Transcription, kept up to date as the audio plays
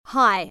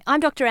Hi, I'm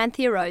Dr.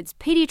 Anthea Rhodes,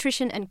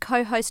 paediatrician and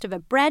co-host of a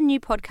brand new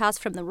podcast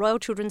from the Royal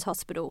Children's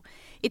Hospital.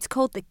 It's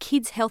called the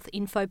Kids Health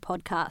Info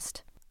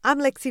Podcast. I'm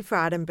Lexi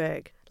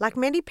Frydenberg. Like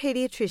many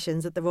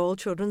paediatricians at the Royal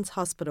Children's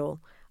Hospital,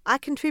 I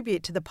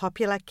contribute to the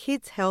popular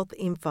Kids Health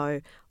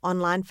Info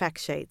online fact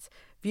sheets,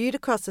 viewed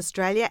across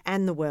Australia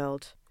and the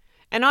world.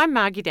 And I'm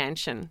Margie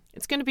Danchin.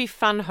 It's going to be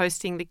fun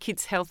hosting the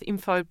Kids Health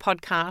Info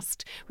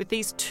podcast with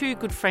these two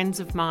good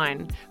friends of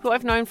mine who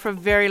I've known for a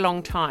very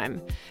long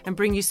time and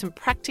bring you some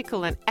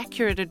practical and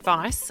accurate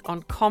advice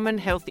on common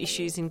health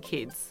issues in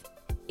kids.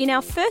 In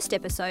our first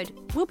episode,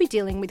 we'll be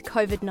dealing with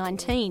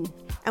COVID-19.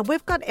 And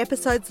we've got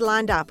episodes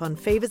lined up on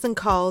fevers and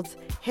colds,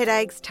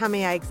 headaches,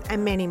 tummy aches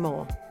and many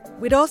more.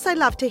 We'd also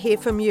love to hear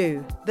from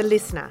you, the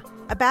listener,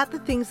 about the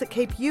things that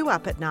keep you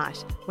up at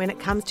night when it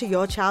comes to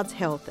your child's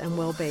health and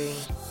well-being.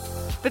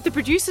 But the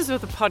producers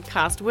of the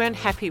podcast weren't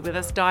happy with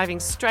us diving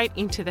straight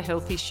into the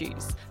health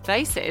issues.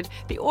 They said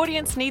the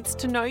audience needs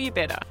to know you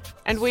better,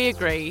 and we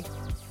agree.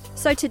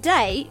 So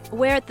today,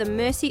 we're at the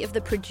mercy of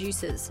the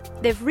producers.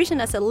 They've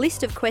written us a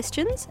list of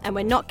questions and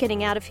we're not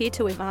getting out of here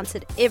till we've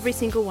answered every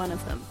single one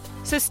of them.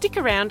 So stick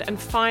around and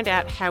find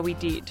out how we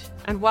did.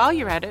 And while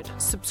you're at it,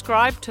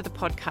 subscribe to the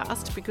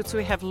podcast because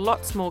we have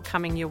lots more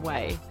coming your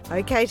way.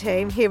 Okay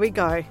team, here we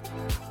go.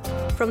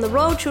 From the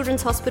Royal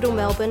Children's Hospital,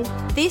 Melbourne,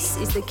 this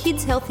is the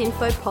Kids Health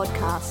Info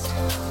Podcast.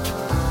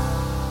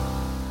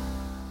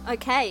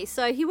 Okay,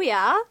 so here we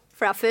are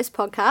for our first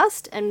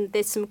podcast, and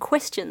there's some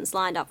questions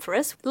lined up for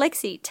us.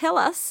 Lexi, tell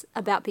us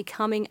about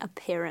becoming a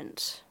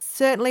parent.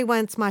 Certainly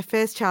once my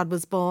first child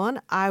was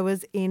born, I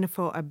was in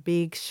for a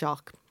big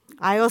shock.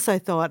 I also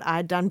thought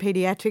I'd done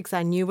paediatrics,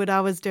 I knew what I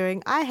was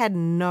doing. I had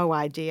no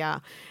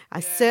idea. I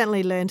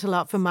certainly learnt a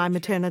lot from my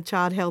maternal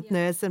child health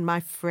nurse and my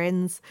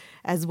friends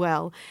as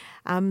well.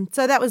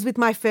 So that was with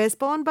my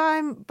firstborn.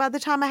 By the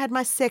time I had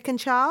my second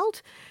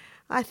child,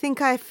 I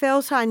think I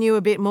felt I knew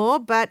a bit more,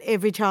 but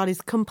every child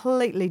is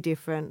completely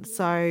different.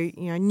 So,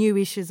 new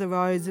issues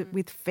arose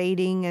with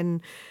feeding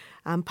and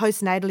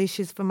postnatal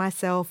issues for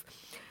myself.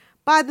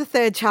 By the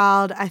third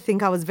child, I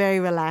think I was very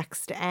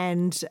relaxed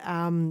and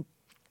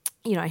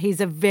he's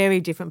a very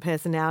different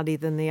personality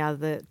than the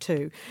other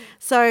two.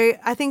 So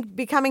I think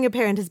becoming a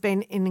parent has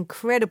been an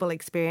incredible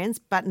experience,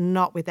 but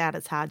not without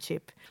its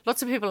hardship.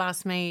 Lots of people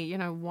ask me,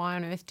 why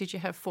on earth did you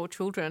have 4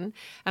 children?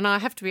 And I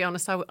have to be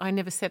honest, I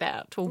never set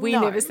out, or we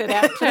never set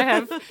out to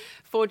have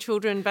 4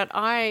 children, but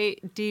I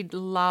did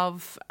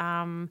love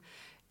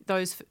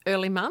those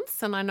early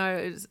months, and I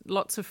know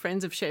lots of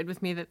friends have shared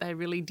with me that they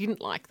really didn't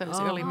like those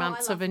early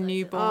months of a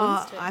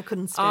newborn. I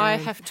couldn't stand. I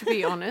have to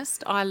be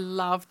honest, I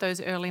loved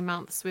those early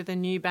months with a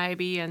new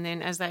baby, and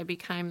then as they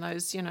became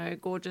those,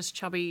 gorgeous,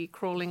 chubby,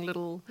 crawling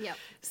little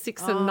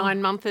 6 and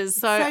 9 monthers.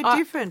 So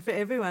different for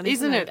everyone,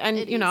 isn't it?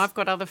 And, I've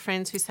got other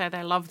friends who say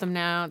they love them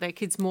now, their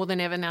kids more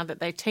than ever now that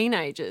they're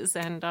teenagers,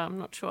 and I'm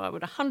not sure I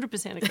would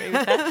 100% agree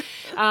with that.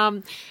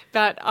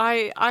 But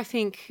I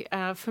think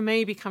for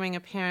me, becoming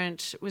a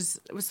parent was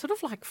sort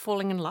of like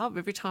falling in love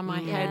every time I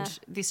had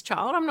this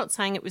child. I'm not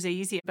saying it was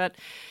easy, but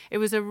it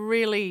was a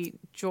really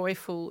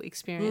joyful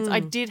experience. I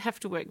did have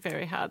to work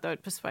very hard, though,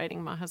 at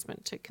persuading my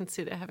husband to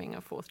consider having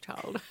a 4th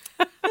child.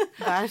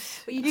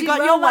 But you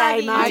got your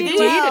way, mate. I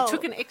did. It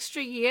took an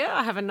extra year.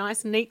 I have a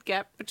nice, neat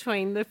gap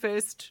between the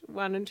first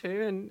 1 and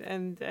 2,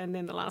 and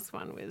then the last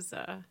one was,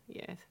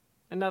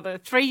 another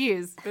 3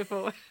 years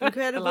before.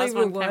 Incredibly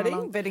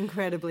rewarding, but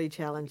incredibly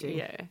challenging.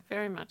 Yeah,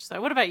 very much so.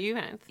 What about you,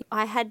 Anth?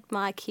 I had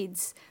my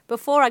kids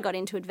before I got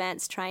into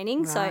advanced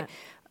training. Right. So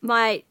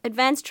my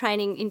advanced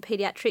training in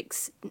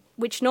paediatrics,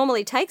 which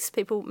normally takes,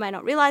 people may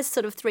not realise,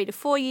 sort of 3 to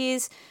 4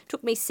 years,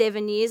 took me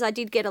 7 years. I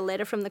did get a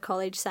letter from the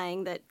college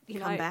saying that,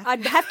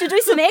 I'd have to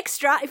do some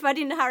extra if I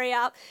didn't hurry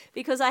up,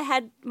 because I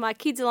had my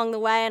kids along the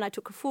way and I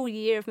took a full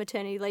year of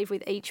maternity leave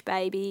with each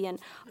baby. And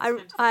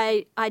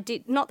I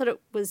did, not that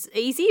it was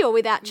easy or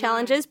without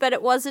challenges, but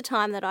it was a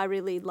time that I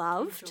really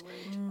loved.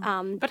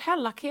 But how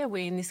lucky are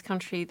we in this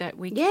country that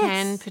we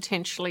can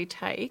potentially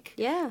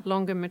take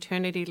longer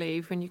maternity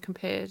leave when you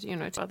compare,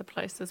 to other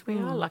places? We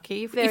are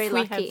lucky if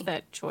we have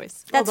that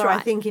choice. That's Although right.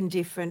 I think in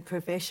different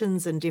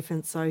professions and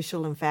different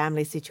social and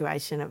family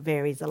situation, it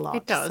varies a lot.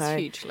 It does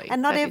hugely.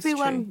 And not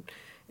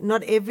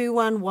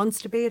everyone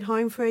wants to be at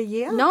home for a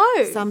year. No.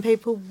 Some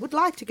people would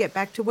like to get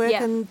back to work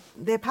and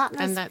their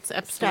partners and that's stay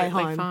absolutely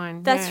home.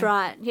 fine. That's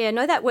right. Yeah,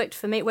 no, that worked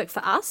for me. It worked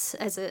for us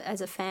as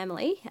a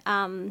family.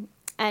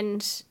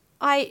 And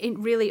I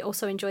really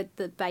also enjoyed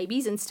the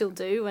babies and still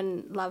do,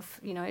 and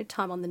love,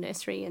 time on the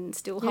nursery and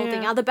still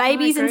holding other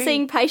babies and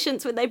seeing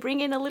patients when they bring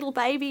in a little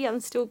baby.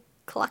 I'm still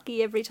clucky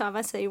every time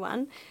I see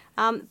one.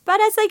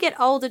 But as they get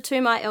older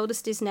too, my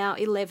eldest is now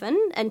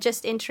 11 and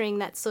just entering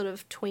that sort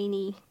of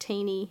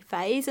teeny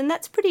phase, and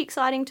that's pretty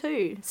exciting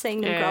too,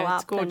 seeing them grow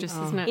up. It's gorgeous,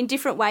 isn't it? In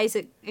different ways,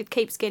 it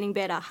keeps getting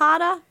better.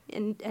 Harder,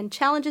 and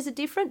challenges are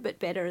different, but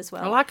better as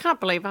well. Well, I can't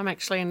believe I'm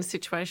actually in a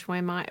situation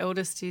where my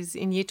eldest is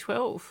in year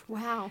 12.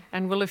 Wow.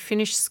 And will have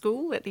finished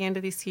school at the end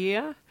of this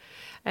year.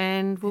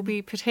 And will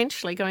be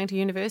potentially going to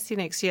university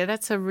next year.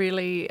 That's a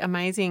really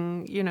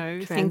amazing,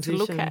 thing to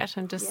look at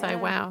and just say,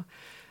 wow,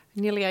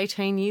 nearly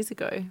 18 years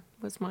ago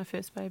was my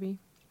first baby.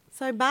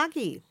 So,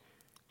 Margie,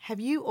 have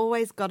you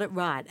always got it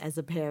right as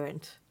a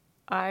parent?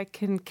 I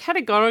can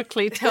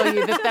categorically tell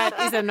you that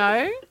is a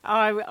no.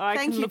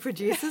 Thank you,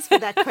 producers, for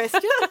that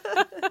question.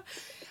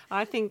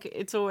 I think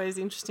it's always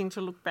interesting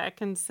to look back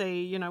and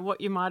see, you know,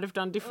 what you might have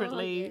done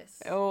differently,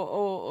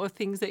 or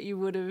things that you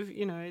would have,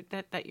 you know,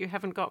 that you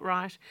haven't got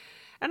right.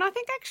 And I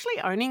think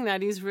actually owning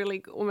that is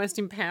really almost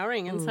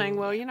empowering and saying,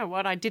 well, you know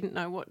what, I didn't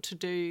know what to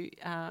do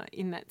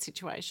in that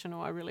situation,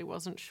 or I really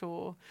wasn't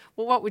sure.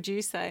 Well, what would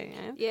you say,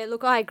 Anne? Yeah,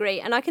 look, I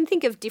agree. And I can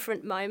think of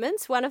different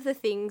moments. One of the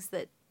things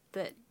that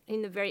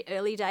in the very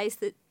early days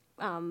that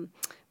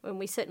when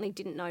we certainly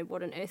didn't know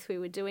what on earth we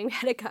were doing, we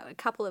had a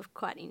couple of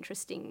quite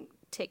interesting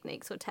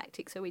techniques or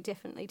tactics, so we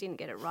definitely didn't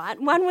get it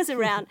right. One was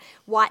around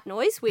white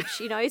noise, which,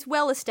 you know, is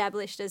well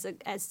established as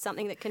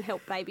something that can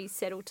help babies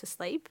settle to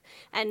sleep.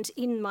 And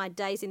in my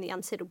days in the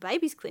Unsettled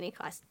Babies Clinic,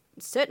 I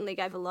certainly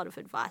gave a lot of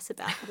advice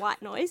about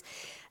white noise.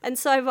 And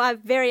so my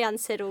very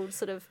unsettled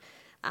sort of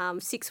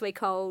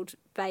 6-week-old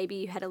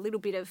baby who had a little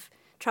bit of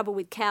trouble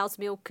with cow's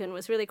milk and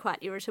was really quite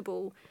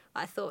irritable,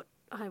 I thought,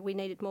 we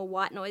needed more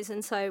white noise.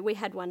 And so we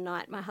had one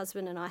night, my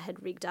husband and I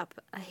had rigged up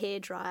a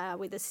hairdryer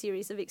with a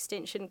series of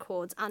extension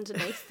cords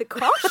underneath the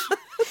cot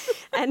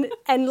and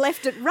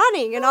left it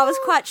running. And I was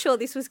quite sure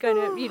this was going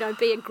to, you know,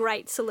 be a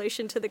great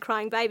solution to the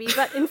crying baby.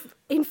 But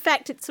in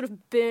fact, it sort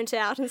of burnt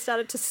out and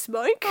started to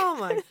smoke. Oh,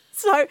 my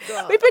So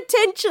God. we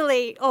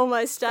potentially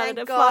almost started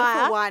Thank a God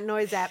fire. for white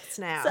noise apps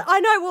now. So I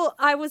know, well,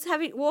 I was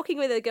walking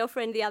with a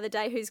girlfriend the other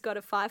day who's got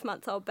a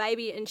 5-month-old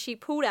baby, and she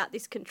pulled out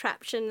this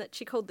contraption that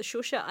she called the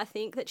shusher, I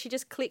think, that she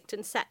just clicked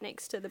and sat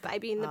next to the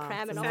baby in the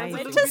pram and I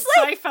went to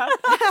sleep. Safer.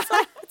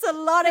 It's a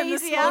lot And the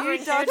easier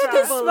smouldering than hairdryer.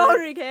 the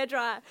smouldering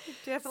hairdryer.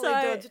 Definitely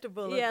dodged a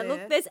bullet Yeah, there.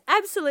 look, there's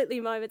absolutely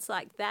moments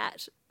like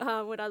that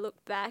when I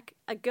look back.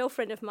 A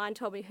girlfriend of mine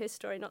told me her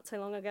story not so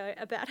long ago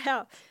about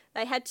how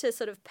they had to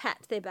sort of pat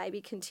their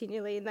baby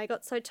continually, and they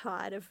got so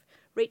tired of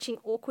reaching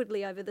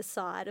awkwardly over the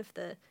side of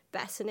the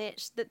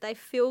bassinet that they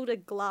filled a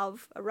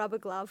rubber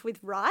glove with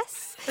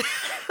rice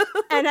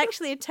and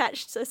actually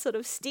attached a sort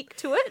of stick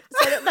to it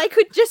so that they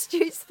could just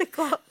use the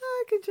glove.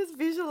 I can just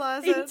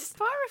visualise it.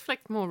 If I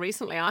reflect more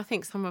recently, I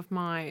think some of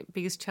my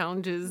biggest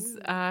challenges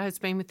has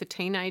been with the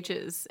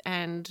teenagers.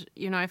 And,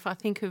 you know, if I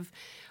think of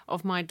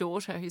my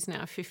daughter who's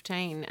now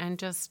 15 and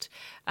just,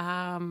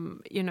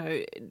 you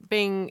know,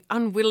 being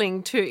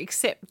unwilling to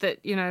accept that,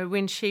 you know,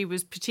 when she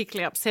was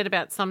particularly upset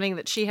about something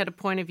that she had a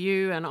point of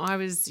view and I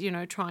was, you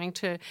know, trying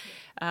to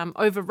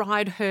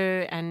override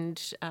her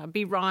and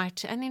be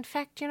right. And in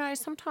fact, you know,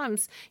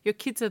 sometimes your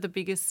kids are the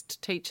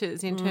biggest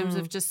teachers in terms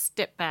of just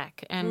step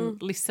back and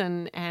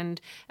listen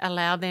and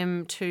allow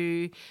them to,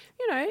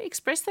 you know,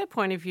 express their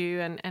point of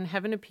view and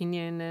have an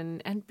opinion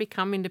and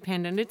become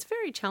independent. It's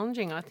very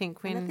challenging, I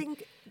think, when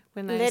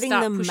they letting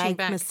start them pushing make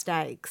back.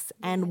 mistakes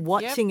and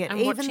watching it, and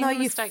even watching though the you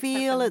mistakes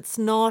feel happen. it's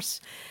not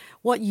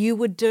what you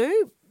would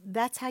do.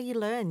 That's how you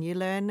learn. You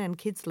learn, and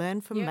kids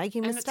learn from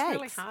making and mistakes. It's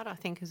really hard, I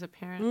think, as a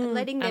parent. And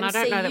letting them And I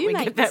don't see know that you we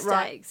make get that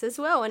right. mistakes as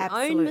well and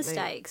Absolutely. own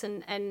mistakes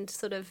and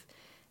sort of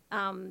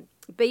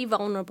be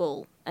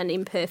vulnerable and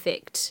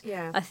imperfect,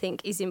 Yeah. I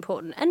think, is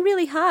important and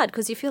really hard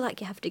because you feel like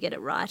you have to get it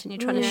right and you're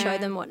trying to show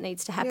them what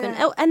needs to happen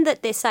and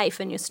that they're safe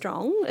and you're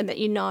strong and that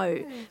you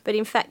know. But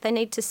in fact, they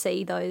need to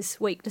see those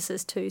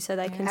weaknesses too so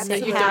they can see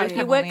absolutely. how Don't you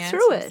have work all the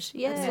through answers. it.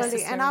 Yeah.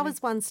 Absolutely. And I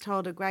was once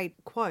told a great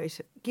quote,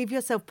 give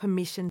yourself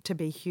permission to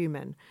be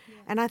human.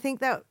 And I think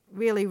that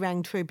really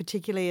rang true,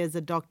 particularly as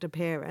a doctor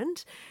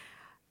parent.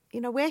 You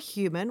know, we're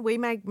human. We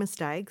make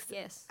mistakes.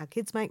 Yes. Our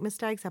kids make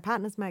mistakes. Our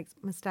partners make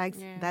mistakes.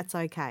 That's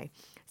okay.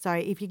 So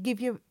if you give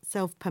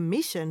yourself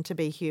permission to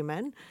be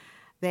human,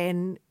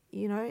 then,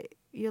 you know,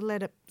 you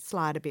let it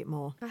slide a bit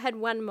more. I had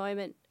one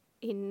moment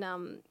in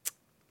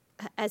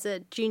as a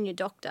junior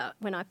doctor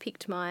when I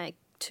picked my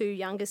 2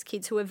 youngest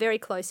kids who were very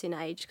close in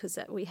age because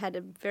we had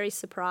a very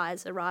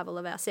surprise arrival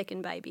of our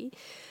second baby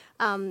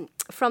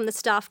from the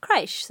staff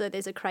creche. So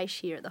there's a creche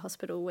here at the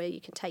hospital where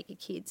you can take your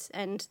kids,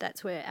 and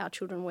that's where our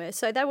children were.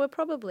 So they were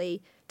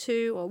probably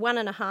 2 or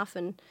 1.5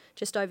 and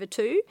just over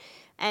 2.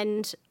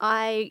 And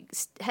I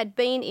had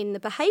been in the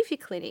behaviour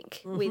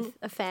clinic with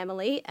a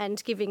family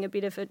and giving a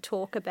bit of a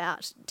talk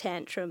about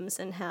tantrums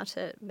and how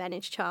to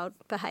manage child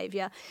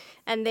behaviour,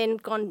 and then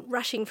gone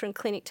rushing from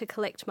clinic to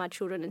collect my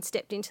children and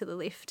stepped into the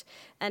lift.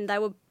 And they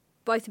were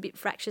both a bit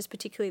fractious,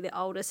 particularly the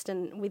oldest,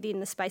 and within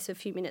the space of a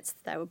few minutes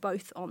they were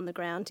both on the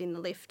ground in the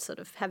lift sort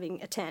of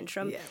having a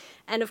tantrum. Yeah.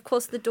 And of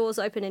course the doors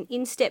open and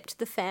in stepped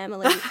the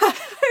family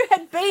who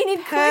had been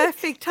in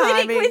Perfect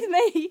clinic timing. with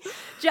me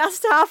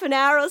just half an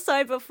hour or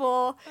so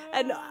before,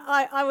 and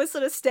I was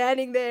sort of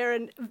standing there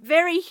and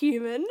very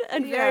human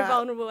and very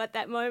vulnerable at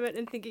that moment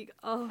and thinking,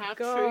 oh How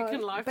God. true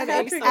can life But be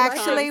that sometimes?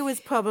 actually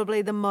was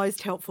probably the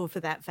most helpful for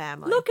that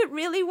family. Look, it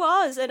really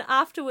was. And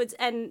afterwards,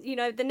 and, you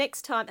know, the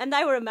next time, and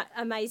they were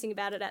amazing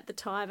about it at the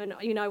time. And,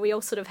 you know, we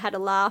all sort of had a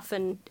laugh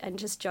and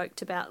just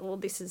joked about, well,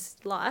 this is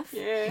life.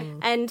 Yeah.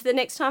 And the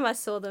next time I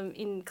saw them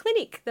in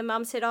clinic, the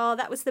mum said, oh,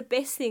 that was the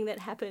best thing that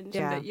happened.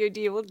 Yeah. That you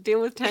deal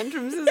with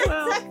tantrums as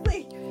well.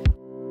 Exactly.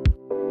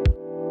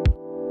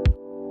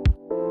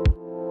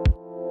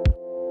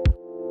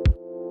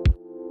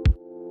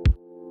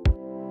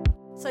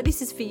 So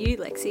this is for you,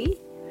 Lexi.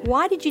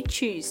 Why did you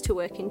choose to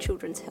work in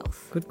children's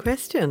health? Good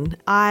question.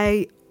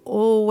 I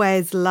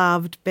always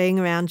loved being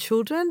around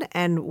children,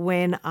 and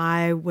when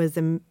I was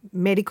a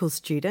medical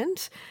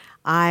student,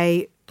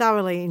 I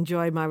thoroughly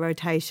enjoyed my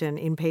rotation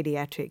in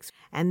paediatrics.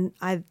 And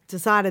I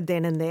decided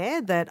then and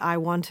there that I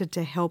wanted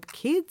to help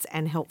kids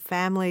and help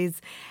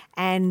families,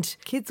 and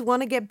kids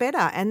want to get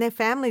better and their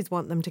families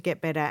want them to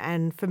get better.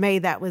 And for me,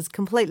 that was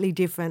completely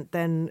different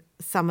than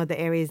some of the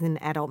areas in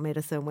adult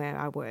medicine where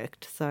I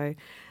worked. So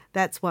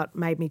that's what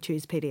made me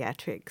choose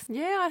paediatrics.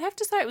 Yeah, I'd have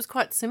to say it was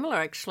quite similar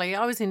actually.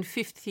 I was in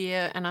 5th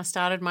year and I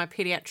started my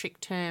paediatric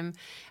term,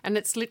 and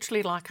it's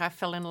literally like I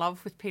fell in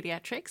love with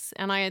paediatrics.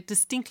 And I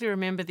distinctly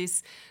remember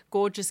this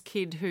gorgeous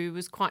kid who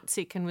was quite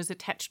sick and was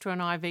attached to an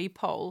IV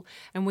pole,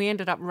 and we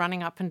ended up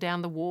running up and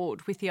down the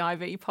ward with the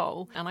IV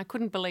pole. And I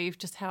couldn't believe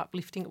just how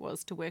uplifting it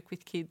was to work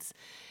with kids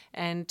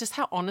and just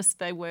how honest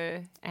they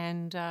were.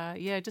 And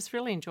just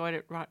really enjoyed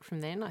it right from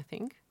then, I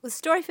think. Well, the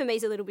story for me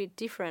is a little bit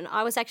different.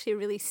 I was actually a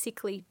really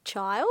sickly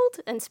child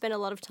and spent a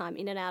lot of time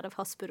in and out of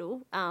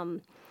hospital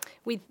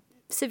with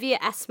severe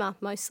asthma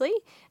mostly.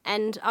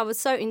 And I was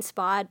so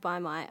inspired by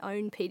my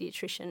own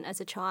paediatrician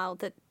as a child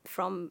that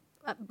from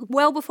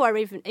well before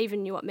I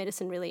even knew what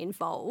medicine really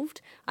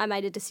involved, I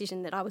made a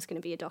decision that I was going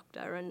to be a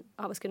doctor and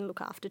I was going to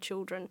look after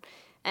children.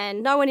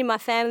 And no one in my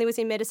family was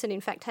in medicine,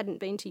 in fact, hadn't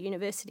been to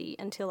university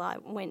until I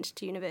went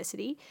to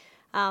university.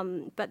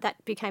 But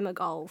that became a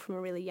goal from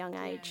a really young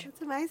age.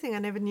 That's amazing. I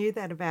never knew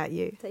that about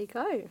you. There you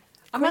go.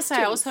 I must say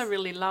I also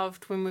really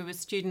loved when we were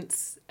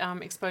students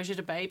exposure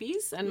to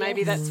babies, and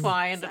maybe that's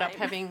why I ended up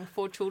having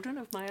 4 children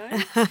of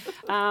my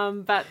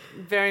own. But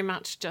very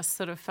much just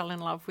sort of fell in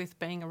love with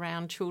being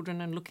around children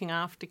and looking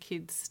after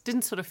kids.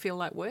 Didn't sort of feel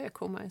like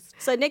work almost.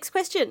 So next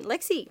question,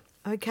 Lexi.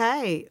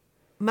 Okay.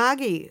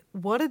 Margie,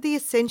 what are the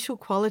essential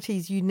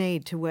qualities you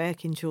need to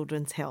work in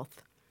children's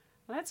health?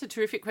 Well, that's a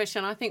terrific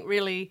question. I think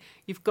really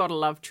you've got to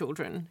love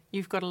children.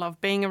 You've got to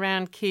love being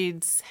around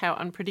kids, how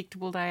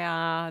unpredictable they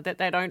are, that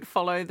they don't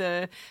follow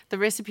the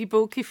recipe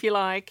book, if you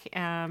like,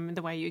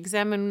 the way you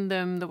examine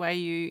them, the way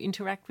you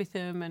interact with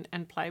them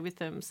and play with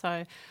them.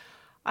 So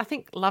I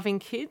think loving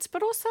kids,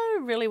 but also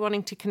really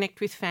wanting to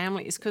connect with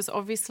families, because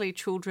obviously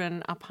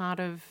children are part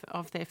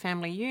of their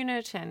family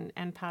unit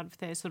and part of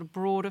their sort of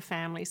broader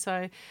family.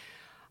 So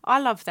I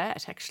love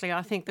that, actually.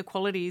 I think the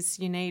qualities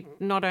you need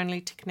not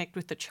only to connect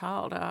with the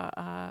child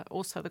are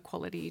also the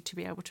quality to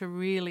be able to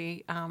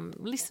really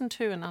listen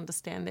to and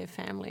understand their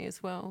family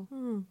as well.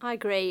 I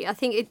agree. I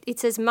think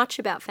it's as much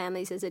about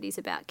families as it is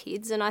about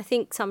kids. And I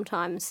think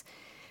sometimes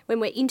when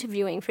we're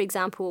interviewing, for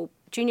example,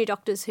 junior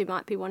doctors who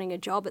might be wanting a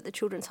job at the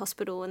Children's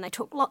Hospital and they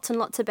talk lots and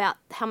lots about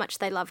how much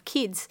they love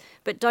kids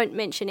but don't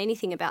mention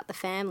anything about the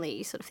family,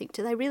 you sort of think,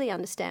 do they really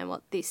understand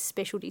what this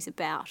specialty is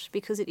about?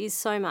 Because it is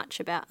so much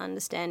about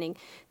understanding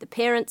the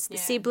parents, the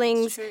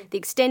siblings, the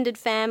extended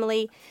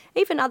family,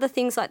 even other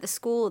things like the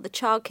school or the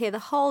childcare, the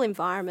whole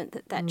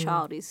environment that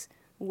child is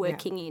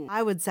working in.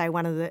 I would say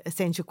one of the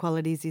essential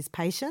qualities is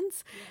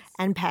patience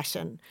and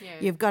passion. Yeah.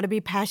 You've got to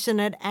be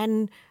passionate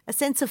and a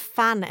sense of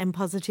fun and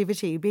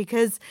positivity,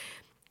 because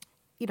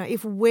you know,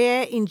 if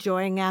we're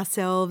enjoying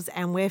ourselves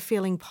and we're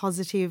feeling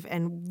positive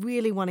and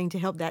really wanting to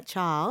help that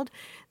child,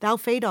 they'll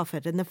feed off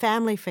it and the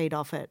family feed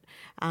off it.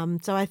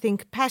 So I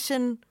think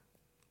passion,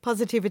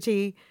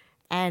 positivity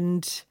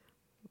and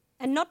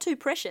not too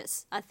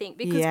precious, I think,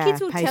 because kids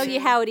will tell you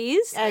how it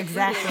is.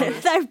 Exactly.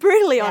 They're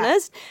brutally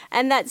honest.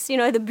 And that's,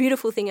 the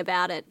beautiful thing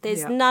about it.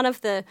 There's none of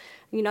the,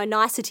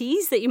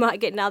 niceties that you might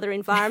get in other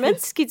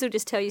environments. Kids will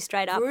just tell you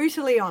straight up.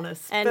 Brutally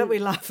honest, but we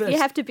love it. You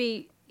have to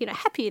be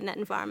happy in that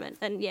environment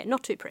and,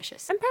 not too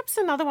precious. And perhaps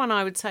another one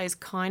I would say is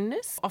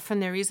kindness.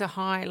 Often there is a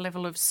high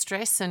level of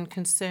stress and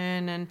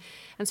concern, and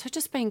so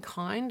just being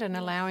kind and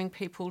allowing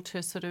people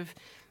to sort of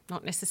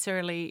not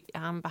necessarily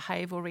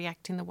behave or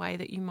react in the way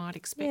that you might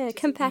expect. Yeah,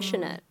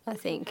 compassionate, I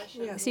think.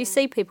 So you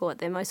see people at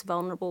their most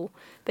vulnerable,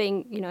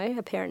 being,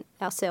 a parent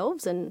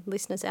ourselves and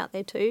listeners out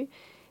there too.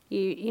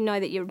 You know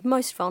that you're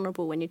most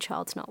vulnerable when your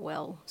child's not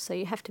well. So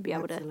you have to be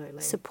able to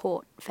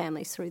support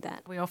families through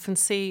that. We often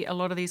see a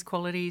lot of these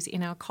qualities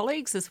in our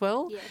colleagues as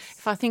well. Yes.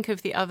 If I think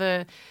of the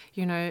other,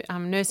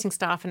 nursing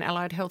staff and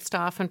allied health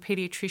staff and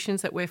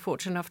paediatricians that we're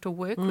fortunate enough to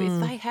work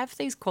with, they have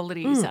these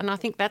qualities. And I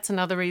think that's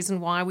another reason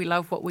why we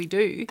love what we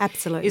do.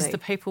 Absolutely. Is the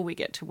people we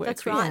get to work with.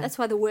 That's right. That's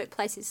why the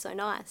workplace is so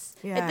nice.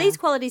 Yeah. And these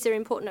qualities are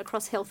important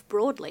across health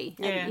broadly.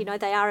 And,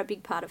 they are a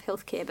big part of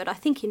healthcare. But I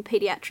think in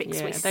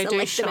paediatrics we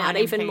select them out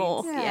even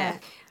more. Yeah.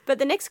 But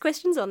the next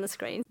question's on the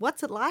screen.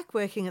 What's it like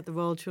working at the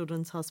Royal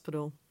Children's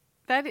Hospital?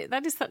 That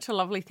is such a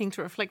lovely thing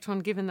to reflect on,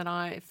 given that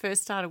I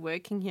first started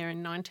working here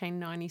in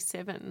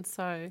 1997.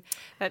 So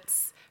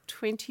that's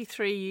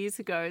 23 years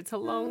ago. It's a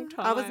long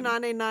time. I was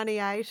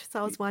 1998, so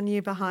I was 1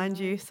 year behind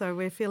you. So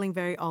we're feeling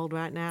very old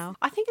right now.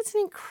 I think it's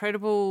an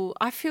incredible...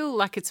 I feel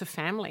like it's a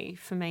family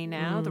for me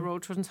now, the Royal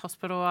Children's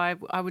Hospital.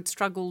 I would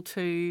struggle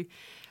to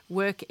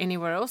work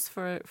anywhere else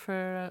for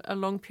a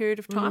long period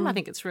of time. I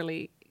think it's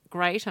really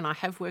great, and I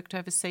have worked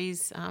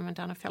overseas and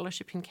done a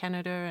fellowship in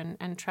Canada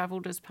and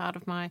travelled as part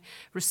of my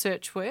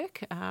research work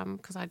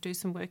because I do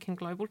some work in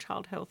global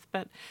child health.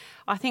 But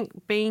I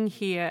think being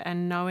here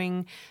and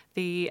knowing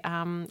the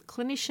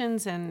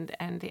clinicians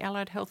and the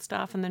allied health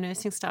staff and the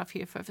nursing staff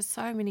here for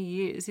so many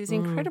years is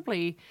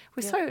incredibly.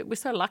 We're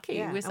so lucky.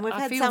 Yeah.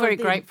 I had feel some very of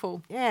the-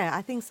 grateful. Yeah,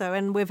 I think so.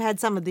 And we've had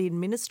some of the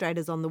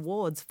administrators on the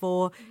wards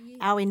for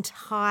our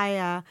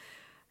entire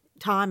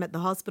time at the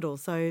hospital.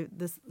 So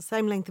the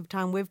same length of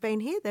time we've been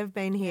here, they've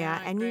been here.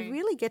 Yeah, I and agree. you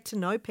really get to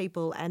know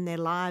people and their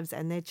lives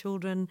and their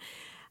children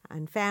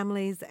and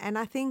families. And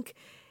I think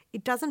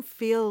it doesn't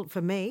feel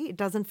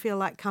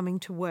like coming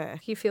to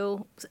work. You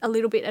feel a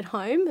little bit at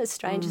home, as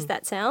strange as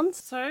that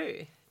sounds. So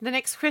the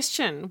next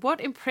question,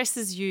 what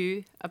impresses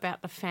you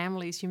about the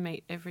families you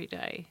meet every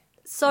day?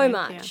 So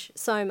much.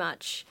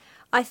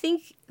 I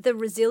think the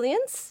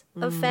resilience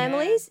of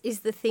families is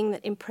the thing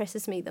that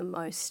impresses me the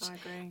most. I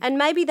agree. And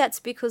maybe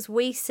that's because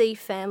we see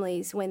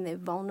families when they're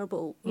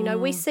vulnerable. You know,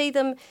 we see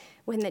them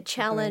when they're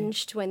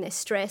challenged, when they're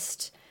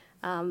stressed,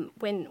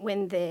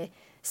 when they're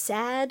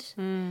sad,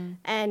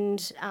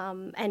 and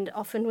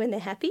often when they're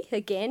happy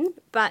again.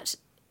 But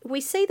we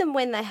see them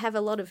when they have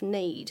a lot of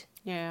need.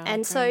 Yeah.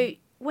 And so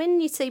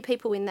when you see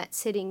people in that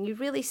setting, you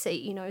really see,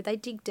 you know, they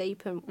dig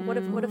deep and what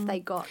have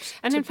they got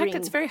And to in fact,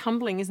 bring? it's very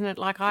humbling, isn't it?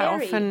 Like I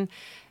Very. often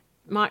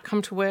might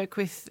come to work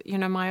with, you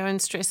know, my own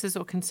stresses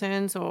or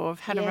concerns, or I've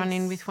had a run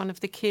in Yes. with one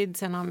of the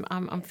kids and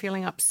I'm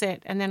feeling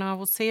upset, and then I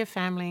will see a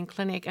family in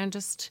clinic and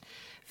just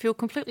feel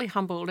completely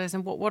humbled as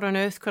in what on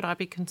earth could I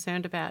be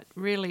concerned about?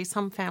 Really,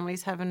 some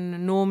families have an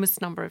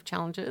enormous number of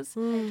challenges,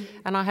 and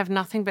I have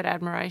nothing but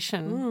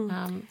admiration.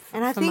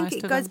 And I for think most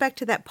it of goes them. back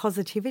to that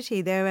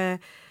positivity. There are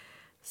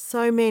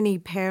so many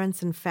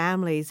parents and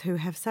families who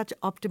have such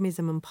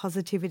optimism and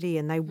positivity,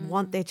 and they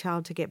want their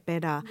child to get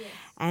better,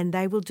 and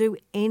they will do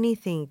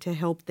anything to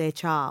help their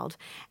child.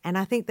 And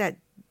I think that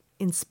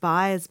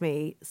inspires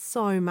me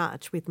so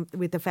much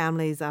with the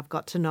families I've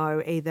got to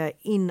know, either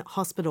in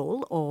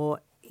hospital or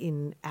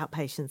in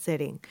outpatient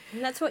setting.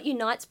 And that's what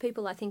unites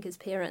people, I think, as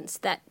parents,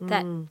 that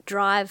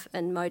drive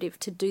and motive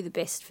to do the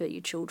best for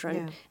your children.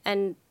 Yeah.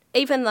 And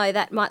even though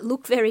that might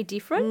look very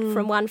different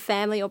from one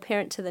family or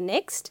parent to the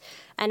next,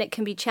 and it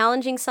can be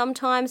challenging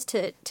sometimes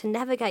to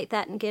navigate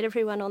that and get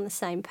everyone on the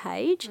same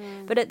page.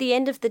 But at the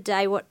end of the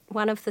day,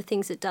 one of the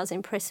things that does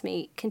impress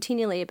me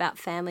continually about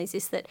families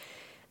is that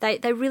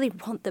they really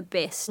want the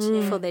best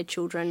for their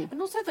children.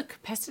 And also the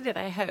capacity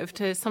they have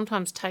to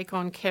sometimes take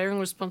on caring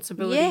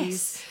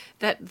responsibilities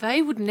that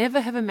they would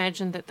never have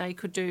imagined that they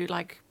could do,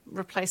 like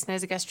replace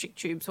nasogastric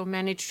tubes or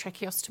manage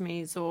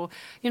tracheostomies or,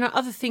 you know,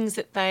 other things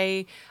that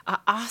they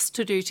are asked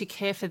to do to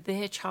care for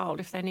their child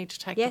if they need to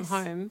take them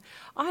home.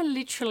 I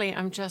literally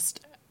am just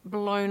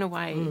blown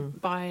away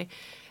by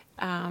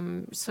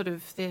sort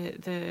of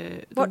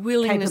the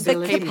willingness that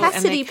capability. people and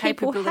Capacity their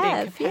people capability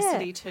and have, yeah.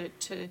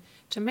 capacity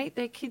to meet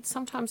their kids'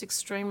 sometimes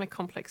extremely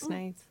complex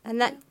needs. And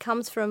that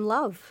comes from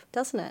love,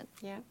 doesn't it?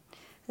 Yeah.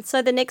 And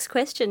so the next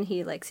question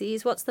here, Lexi,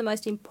 is what's the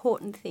most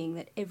important thing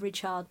that every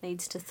child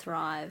needs to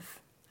thrive?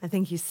 I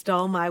think you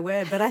stole my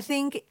word, but I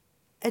think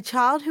a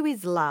child who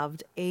is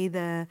loved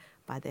either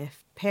by their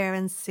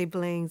parents,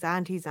 siblings,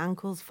 aunties,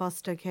 uncles,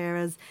 foster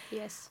carers,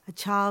 Yes. a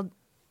child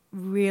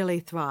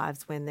really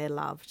thrives when they're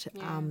loved.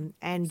 Yeah,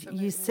 and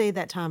you see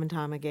that time and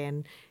time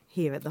again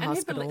here at the And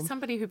hospital.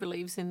 somebody who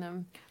believes in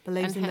them.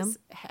 Believes and in has,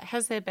 them.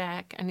 has their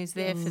back and is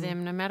there for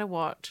them no matter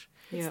what.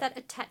 It's Yeah. that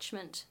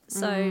attachment.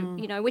 So,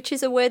 you know, which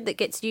is a word that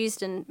gets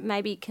used and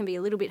maybe can be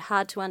a little bit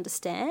hard to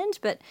understand,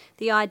 but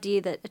the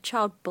idea that a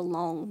child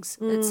belongs,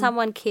 that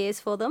someone cares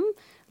for them,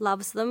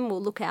 loves them,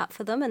 will look out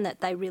for them, and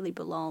that they really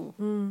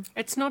belong.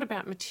 It's not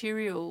about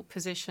material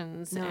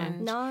possessions.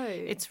 And No.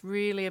 it's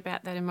really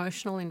about that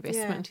emotional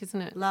investment,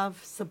 isn't it?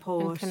 Love,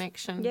 support. And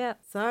connection. Yeah.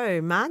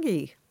 So,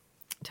 Margie,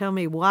 tell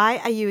me, why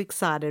are you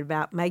excited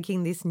about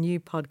making this new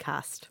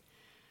podcast?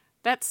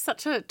 That's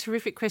such a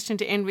terrific question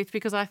to end with,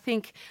 because I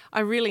think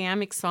I really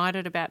am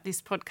excited about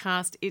this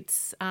podcast.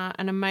 It's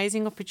an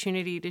amazing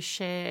opportunity to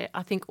share,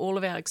 I think, all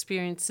of our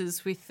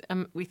experiences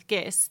with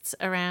guests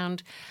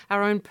around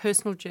our own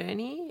personal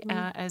journey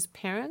as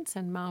parents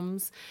and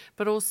mums,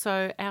 but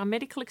also our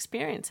medical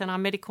experience and our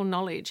medical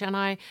knowledge. And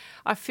I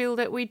feel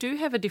that we do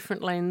have a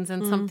different lens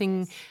and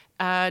something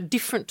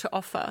different to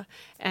offer.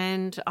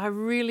 And I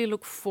really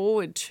look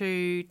forward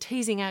to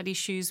teasing out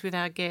issues with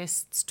our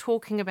guests,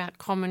 talking about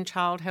common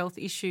child health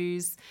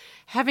issues,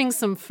 having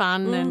some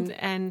fun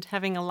and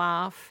having a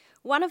laugh.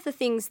 One of the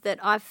things that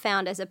I've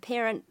found as a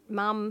parent,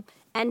 mum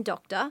and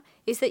doctor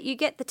is that you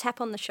get the tap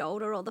on the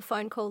shoulder or the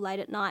phone call late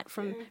at night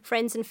from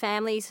friends and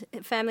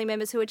family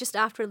members who are just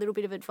after a little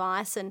bit of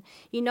advice, and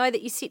you know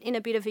that you sit in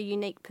a bit of a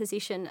unique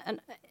position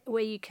and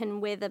where you can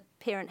wear the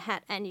parent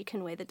hat and you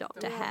can wear the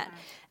doctor hat.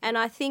 And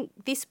I think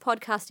this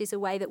podcast is a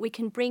way that we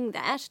can bring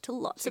that to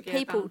lots of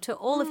people, to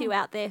all of you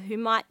out there who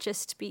might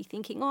just be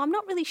thinking, I'm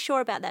not really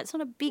sure about that. It's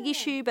not a big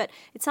issue, but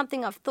it's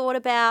something I've thought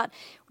about.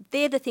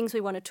 They're the things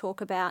we want to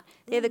talk about.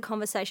 They're the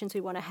conversations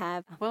we want to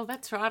have. Well,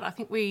 that's right. I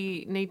think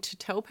we need to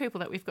tell people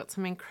that we've got some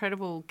some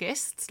incredible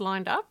guests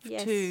lined up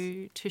Yes.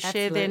 to share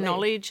Absolutely. their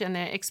knowledge and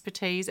their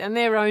expertise and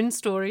their own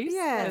stories,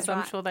 Yeah. as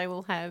I'm sure they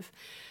will have.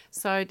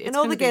 So it's And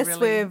all the gonna be guests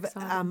really we've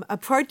exciting.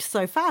 approached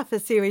so far for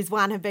Series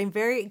 1 have been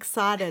very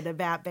excited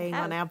about being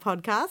on our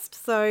podcast.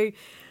 So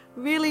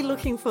really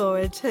looking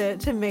forward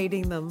to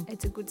meeting them.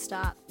 It's a good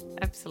start.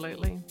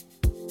 Absolutely.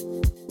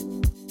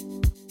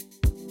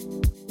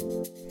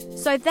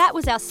 So that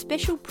was our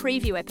special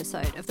preview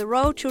episode of the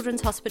Royal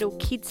Children's Hospital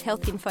Kids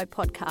Health Info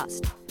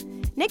podcast.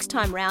 Next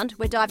time round,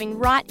 we're diving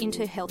right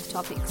into health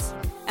topics.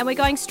 And we're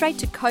going straight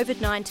to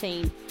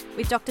COVID-19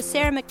 with Dr.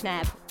 Sarah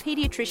McNabb,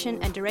 paediatrician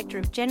and Director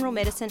of General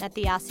Medicine at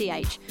the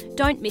RCH.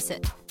 Don't miss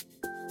it.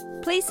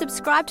 Please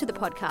subscribe to the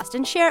podcast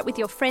and share it with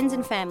your friends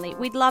and family.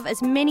 We'd love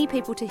as many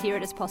people to hear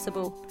it as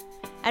possible.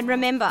 And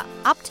remember,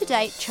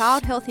 up-to-date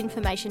child health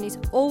information is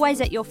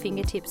always at your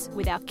fingertips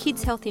with our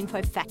Kids Health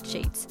Info fact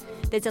sheets.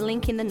 There's a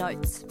link in the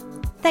notes.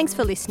 Thanks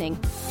for listening.